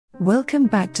Welcome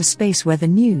back to Space Weather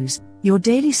News, your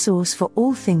daily source for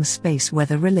all things space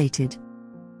weather related.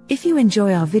 If you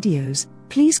enjoy our videos,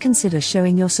 please consider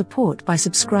showing your support by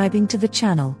subscribing to the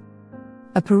channel.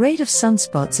 A parade of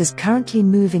sunspots is currently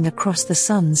moving across the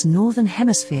sun's northern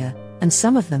hemisphere, and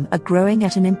some of them are growing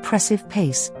at an impressive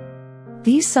pace.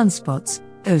 These sunspots,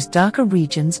 those darker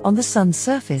regions on the sun's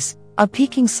surface, are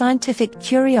piquing scientific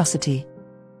curiosity.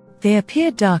 They appear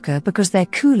darker because they're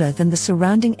cooler than the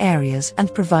surrounding areas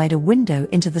and provide a window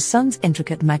into the sun's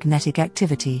intricate magnetic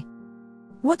activity.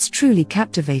 What's truly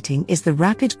captivating is the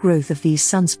rapid growth of these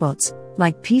sunspots,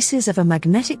 like pieces of a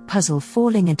magnetic puzzle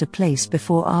falling into place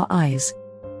before our eyes.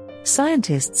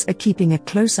 Scientists are keeping a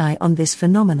close eye on this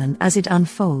phenomenon as it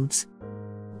unfolds.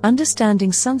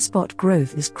 Understanding sunspot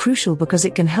growth is crucial because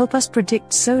it can help us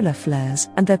predict solar flares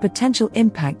and their potential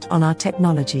impact on our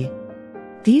technology.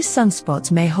 These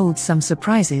sunspots may hold some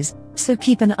surprises, so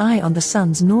keep an eye on the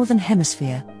sun's northern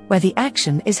hemisphere, where the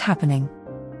action is happening.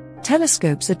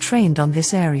 Telescopes are trained on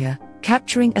this area,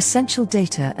 capturing essential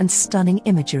data and stunning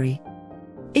imagery.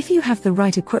 If you have the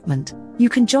right equipment, you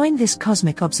can join this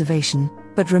cosmic observation,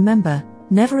 but remember,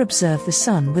 never observe the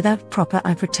sun without proper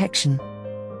eye protection.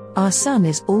 Our sun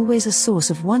is always a source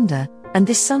of wonder, and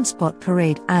this sunspot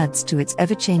parade adds to its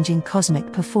ever-changing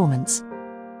cosmic performance.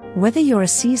 Whether you're a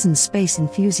seasoned space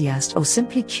enthusiast or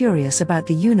simply curious about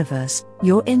the universe,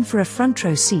 you're in for a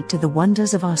front-row seat to the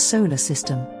wonders of our solar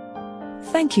system.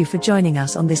 Thank you for joining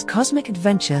us on this cosmic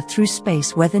adventure through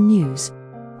Space Weather News.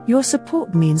 Your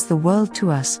support means the world to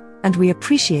us, and we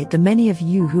appreciate the many of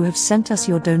you who have sent us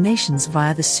your donations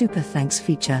via the Super Thanks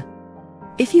feature.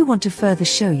 If you want to further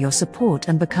show your support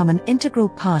and become an integral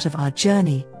part of our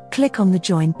journey, click on the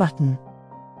Join button.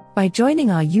 By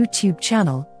joining our YouTube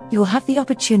channel, you'll have the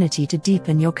opportunity to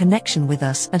deepen your connection with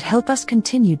us and help us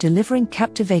continue delivering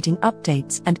captivating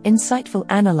updates and insightful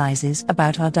analyses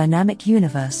about our dynamic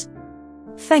universe.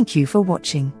 Thank you for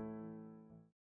watching.